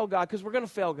fail God, because we're going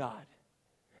to fail God.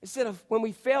 Instead of when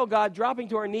we fail God, dropping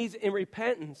to our knees in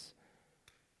repentance,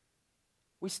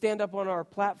 we stand up on our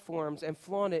platforms and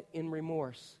flaunt it in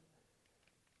remorse.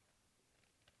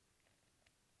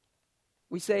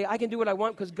 We say, I can do what I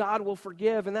want because God will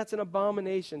forgive, and that's an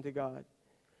abomination to God.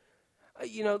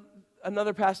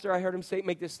 Another pastor, I heard him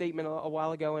make this statement a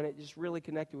while ago, and it just really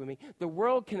connected with me. The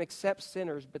world can accept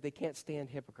sinners, but they can't stand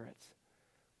hypocrites.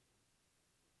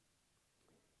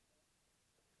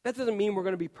 That doesn't mean we're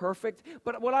going to be perfect,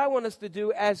 but what I want us to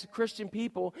do as Christian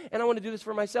people, and I want to do this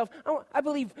for myself, I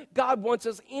believe God wants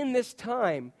us in this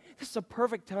time. This is a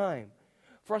perfect time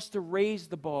for us to raise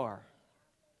the bar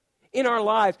in our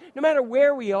lives, no matter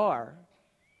where we are.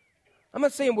 I'm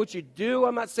not saying what you do.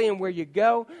 I'm not saying where you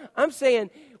go. I'm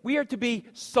saying we are to be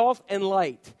salt and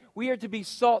light. We are to be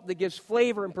salt that gives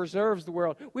flavor and preserves the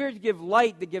world. We are to give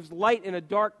light that gives light in a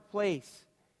dark place.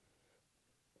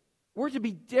 We're to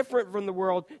be different from the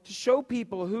world to show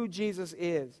people who Jesus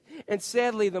is. And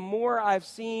sadly, the more I've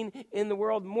seen in the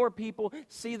world, more people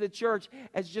see the church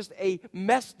as just a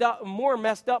more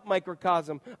messed up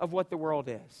microcosm of what the world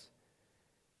is.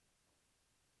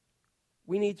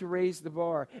 We need to raise the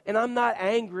bar. And I'm not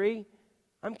angry.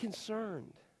 I'm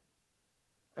concerned.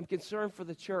 I'm concerned for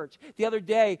the church. The other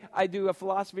day, I do a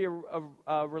philosophy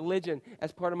of religion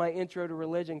as part of my intro to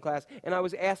religion class, and I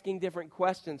was asking different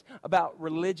questions about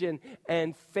religion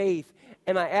and faith,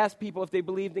 and I asked people if they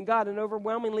believed in God, and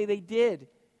overwhelmingly they did,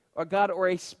 or God or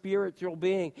a spiritual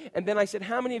being. And then I said,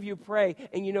 how many of you pray?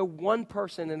 And one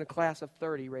person in a class of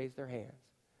 30 raised their hands.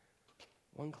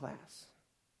 One class.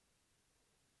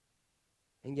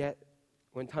 And yet,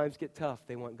 when times get tough,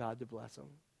 they want God to bless them.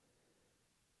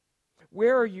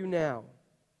 Where are you now?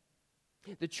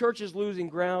 The church is losing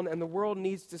ground, and the world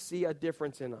needs to see a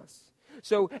difference in us.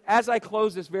 So as I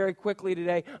close this very quickly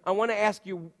today, I want to ask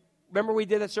you, remember we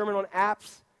did a sermon on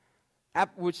APPS,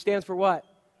 which stands for what?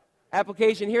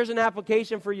 Application. Here's an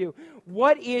application for you.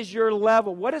 What is your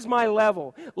level? What is my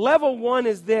level? Level 1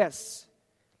 is this.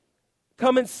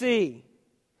 Come and see.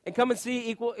 And come and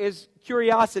see is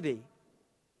curiosity.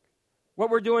 What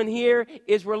we're doing here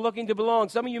is we're looking to belong.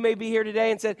 Some of you may be here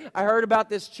today and said, I heard about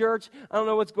this church. I don't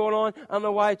know what's going on. I don't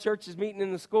know why a church is meeting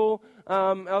in the school,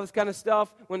 all this kind of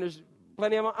stuff, when there's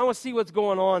plenty of them. I want to see what's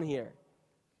going on here.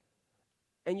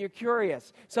 and you're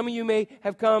curious. Some of you may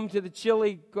have come to the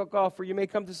chili cook-off, or you may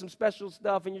come to some special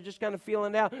stuff, and you're just kind of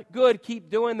feeling out. Good, keep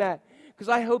doing that. Because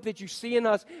I hope that you see in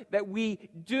us that we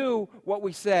do what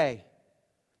we say,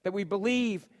 that we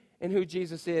believe in who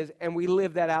Jesus is, and we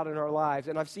live that out in our lives.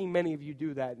 And I've seen many of you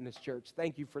do that in this church.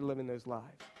 Thank you for living those lives.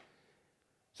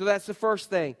 So that's the first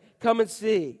thing. Come and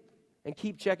see, and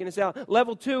keep checking us out.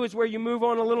 Level 2 is where you move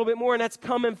on a little bit more, and that's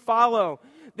come and follow.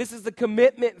 This is the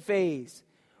commitment phase,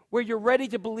 where you're ready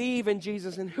to believe in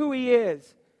Jesus and who He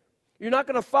is. You're not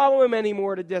going to follow Him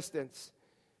anymore at a distance.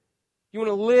 You want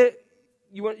to live.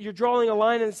 You're drawing a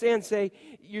line in the sand.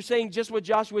 You're saying just what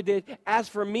Joshua did. As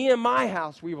for me and my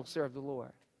house, we will serve the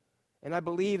Lord. And I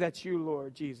believe that's you,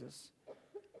 Lord Jesus.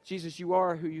 Jesus, you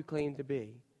are who you claim to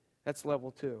be. That's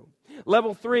level 2.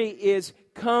 Level 3 is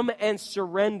come and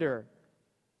surrender.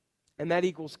 And that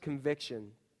equals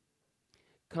conviction.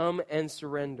 Come and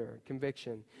surrender.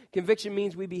 Conviction. Conviction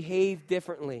means we behave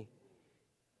differently.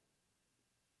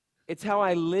 It's how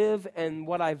I live and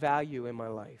what I value in my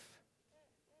life.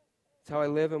 It's how I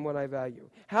live and what I value.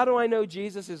 How do I know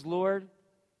Jesus is Lord?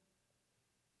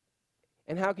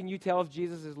 And how can you tell if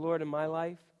Jesus is Lord in my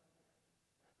life?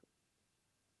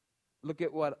 Look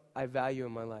at what I value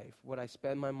in my life, what I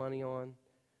spend my money on,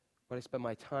 what I spend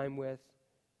my time with,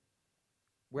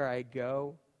 where I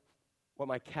go, what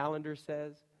my calendar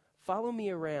says. Follow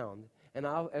me around,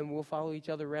 and we'll follow each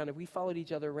other around. If we followed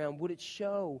each other around, would it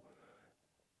show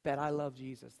that I love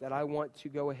Jesus, that I want to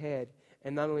go ahead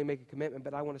and not only make a commitment,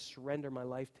 but I want to surrender my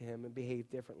life to Him and behave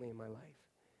differently in my life?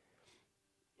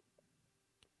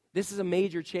 This is a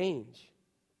major change.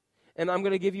 And I'm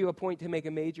going to give you a point to make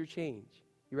a major change.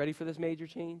 You ready for this major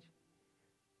change?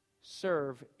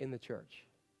 Serve in the church.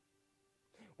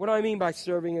 What do I mean by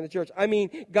serving in the church? I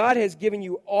mean, God has given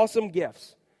you awesome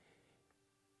gifts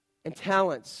and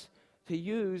talents to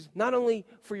use not only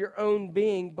for your own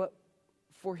being, but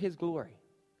for His glory.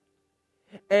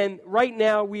 And right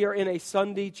now we are in a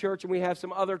Sunday church, and we have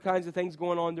some other kinds of things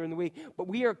going on during the week. But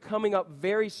we are coming up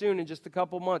very soon, in just a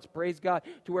couple months, praise God,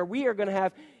 to where we are going to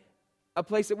have a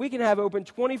place that we can have open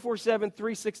 24/7,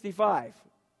 365.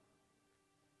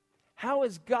 How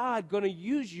is God going to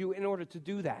use you in order to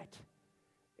do that?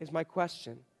 Is my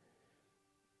question.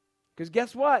 Because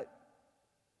guess what?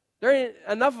 There ain't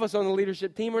enough of us on the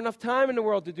leadership team or enough time in the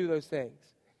world to do those things.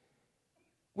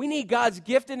 We need God's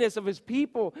giftedness of His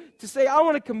people to say, I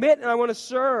want to commit and I want to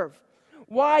serve.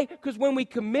 Why? Because when we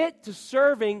commit to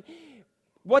serving,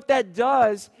 what that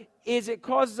does is it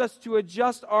causes us to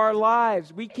adjust our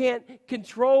lives. We can't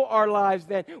control our lives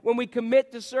then when we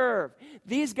commit to serve.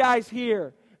 These guys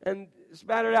here, and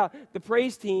spattered out, the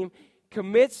praise team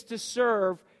commits to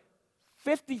serve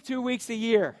 52 weeks a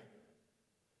year.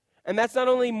 And that's not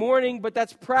only morning, but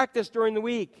that's practice during the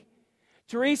week.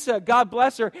 Teresa, God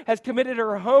bless her, has committed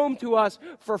her home to us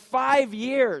for 5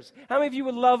 years. How many of you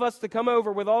would love us to come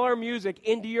over with all our music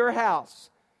into your house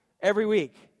every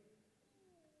week?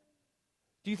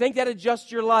 Do you think that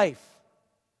adjusts your life?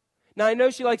 Now, I know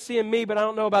she likes seeing me, but I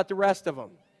don't know about the rest of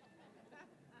them.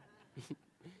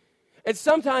 And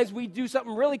sometimes we do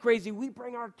something really crazy. We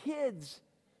bring our kids.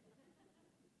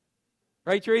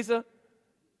 Right, Teresa?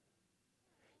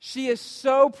 She is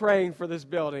so praying for this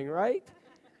building, right?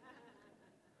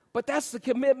 But that's the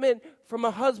commitment from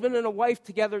a husband and a wife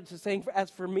together to saying, as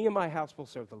for me and my house, we'll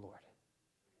serve the Lord.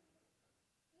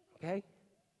 Okay?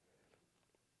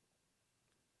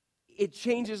 It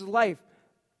changes life.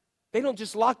 They don't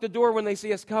just lock the door when they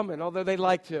see us coming, although they'd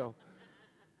like to.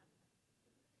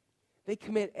 They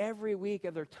commit every week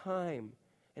of their time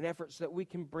and effort so that we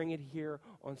can bring it here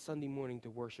on Sunday morning to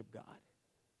worship God.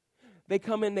 They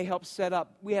come in, they help set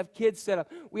up. We have kids set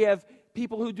up. We have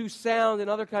people who do sound and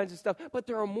other kinds of stuff. But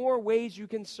there are more ways you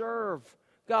can serve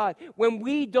God. When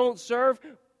we don't serve,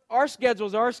 our schedule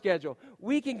is our schedule.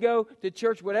 We can go to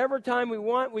church whatever time we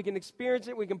want. We can experience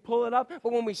it. We can pull it up.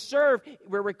 But when we serve,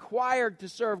 we're required to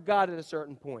serve God at a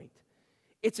certain point.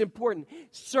 It's important.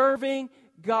 Serving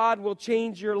God will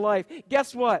change your life.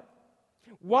 Guess what?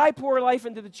 Why pour life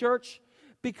into the church?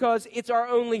 Because it's our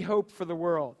only hope for the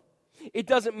world. It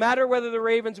doesn't matter whether the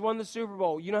Ravens won the Super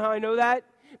Bowl. You know how I know that?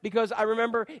 Because I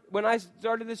remember when I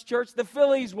started this church, the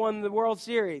Phillies won the World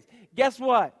Series. Guess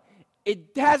what? It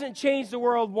hasn't changed the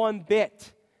world one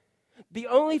bit. The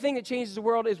only thing that changes the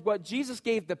world is what Jesus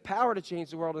gave the power to change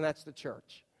the world, and that's the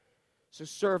church. So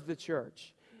serve the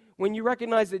church. When you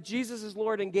recognize that Jesus is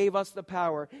Lord and gave us the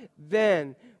power,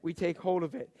 then we take hold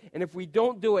of it. And if we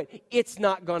don't do it, it's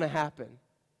not going to happen.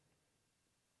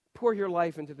 Pour your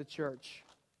life into the church.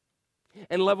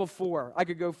 And level 4, I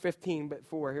could go 15, but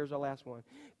 4, here's our last one.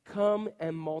 Come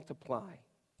and multiply.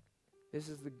 This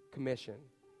is the commission.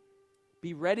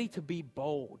 Be ready to be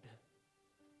bold.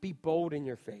 Be bold in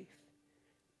your faith.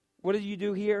 What do you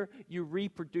do here? You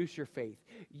reproduce your faith.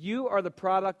 You are the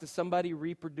product of somebody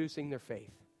reproducing their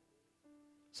faith.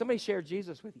 Somebody shared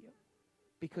Jesus with you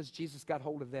because Jesus got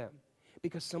hold of them,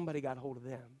 because somebody got hold of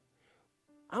them.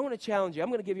 I want to challenge you. I'm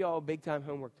going to give you all a big-time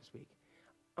homework this week.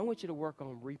 I want you to work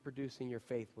on reproducing your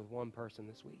faith with one person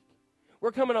this week.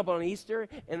 We're coming up on Easter,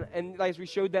 and as we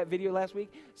showed that video last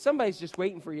week, somebody's just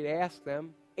waiting for you to ask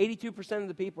them. 82% of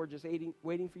the people are just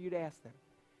waiting for you to ask them.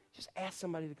 Just ask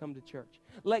somebody to come to church.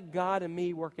 Let God and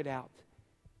me work it out.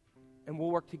 And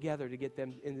we'll work together to get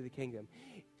them into the kingdom.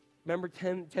 Remember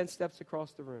 10 steps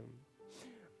across the room.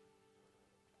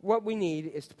 What we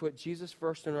need is to put Jesus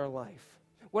first in our life.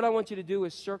 What I want you to do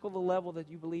is circle the level that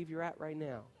you believe you're at right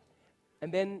now.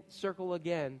 And then circle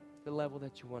again the level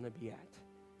that you want to be at.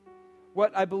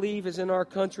 What I believe is in our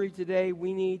country today,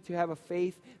 we need to have a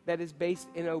faith that is based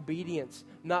in obedience,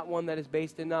 not one that is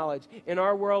based in knowledge. In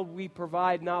our world, we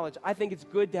provide knowledge. I think it's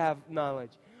good to have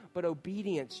knowledge, but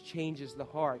obedience changes the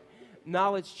heart.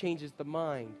 Knowledge changes the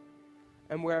mind.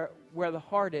 And where the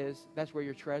heart is, that's where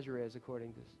your treasure is,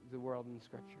 according to the world and the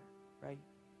Scripture, right?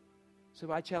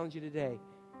 So I challenge you today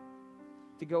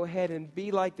to go ahead and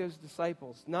be like those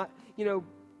disciples. Not,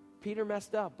 Peter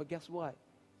messed up, but guess what?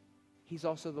 He's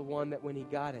also the one that when he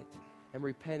got it and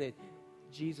repented,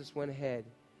 Jesus went ahead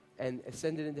and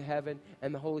ascended into heaven,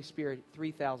 and the Holy Spirit,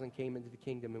 3,000 came into the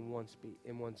kingdom in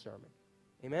one sermon.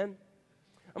 Amen?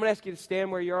 I'm going to ask you to stand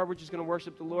where you are. We're just going to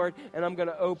worship the Lord, and I'm going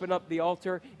to open up the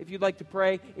altar. If you'd like to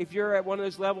pray, if you're at one of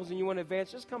those levels and you want to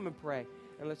advance, just come and pray,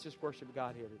 and let's just worship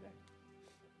God here today.